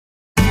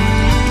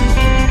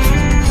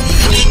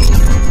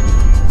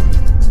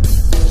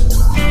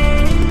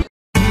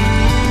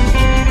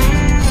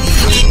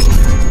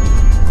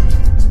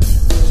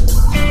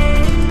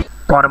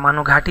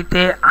পরমাণু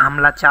ঘাঁটিতে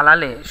হামলা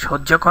চালালে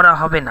সহ্য করা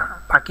হবে না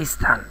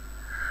পাকিস্তান।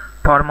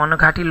 পরমাণু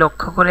ঘাঁটি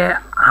লক্ষ্য করে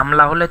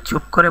হামলা হলে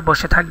চুপ করে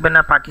বসে থাকবে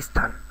না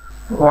পাকিস্তান।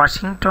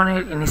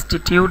 ওয়াশিংটনের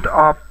ইনস্টিটিউট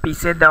অব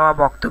পিসে দেওয়া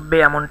বক্তব্যে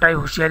এমনটাই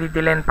হুঁশিয়ারি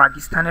দিলেন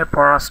পাকিস্তানের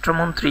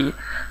পররাষ্ট্রমন্ত্রী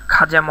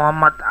খাজা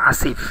মোহাম্মদ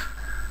আসিফ।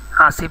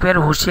 আসিফের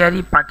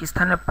হুঁশিয়ারি,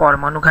 পাকিস্তানের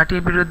পরমাণু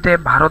ঘাঁটির বিরুদ্ধে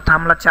ভারত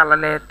হামলা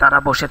চালালে তারা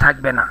বসে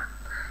থাকবে না।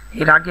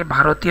 এর আগে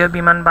ভারতীয়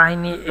বিমান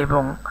বাহিনী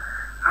এবং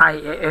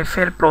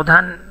আইএএফের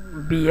প্রধান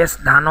বিএস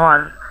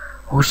ধানোয়ার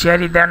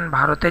হুঁশিয়ারি দেন,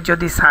 ভারতে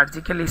যদি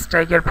সার্জিক্যাল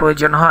স্ট্রাইকের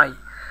প্রয়োজন হয়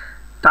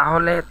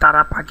তাহলে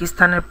তারা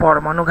পাকিস্তানের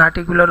পরমাণু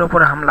ঘাঁটিগুলোর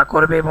উপর হামলা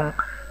করবে এবং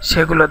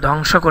সেগুলো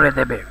ধ্বংস করে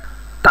দেবে।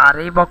 তার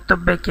এই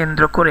বক্তব্যে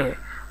কেন্দ্র করে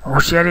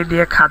হুঁশিয়ারি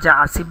দিয়ে খাজা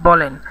আসিফ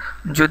বলেন,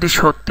 যদি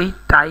সত্যিই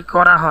তাই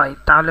করা হয়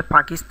তাহলে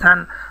পাকিস্তান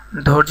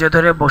ধৈর্য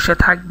ধরে বসে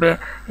থাকবে,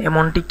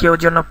 এমনটি কেউ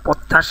যেন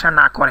প্রত্যাশা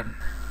না করেন।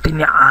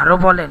 তিনি আরও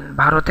বলেন,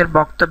 ভারতের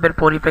বক্তব্যের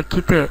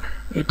পরিপ্রেক্ষিতে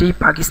এটিই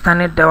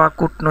পাকিস্তানের দেওয়া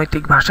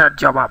কূটনৈতিক ভাষার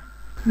জবাব।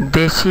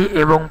 দেশি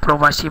এবং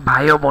প্রবাসী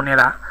ভাই ও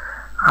বোনেরা,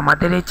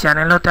 আমাদের এই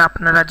চ্যানেল হতে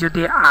আপনারা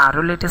যদি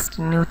আরও লেটেস্ট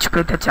নিউজ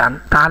পেতে চান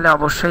তাহলে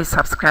অবশ্যই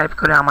সাবস্ক্রাইব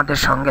করে আমাদের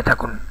সঙ্গে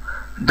থাকুন।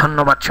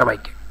 ধন্যবাদ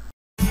সবাইকে।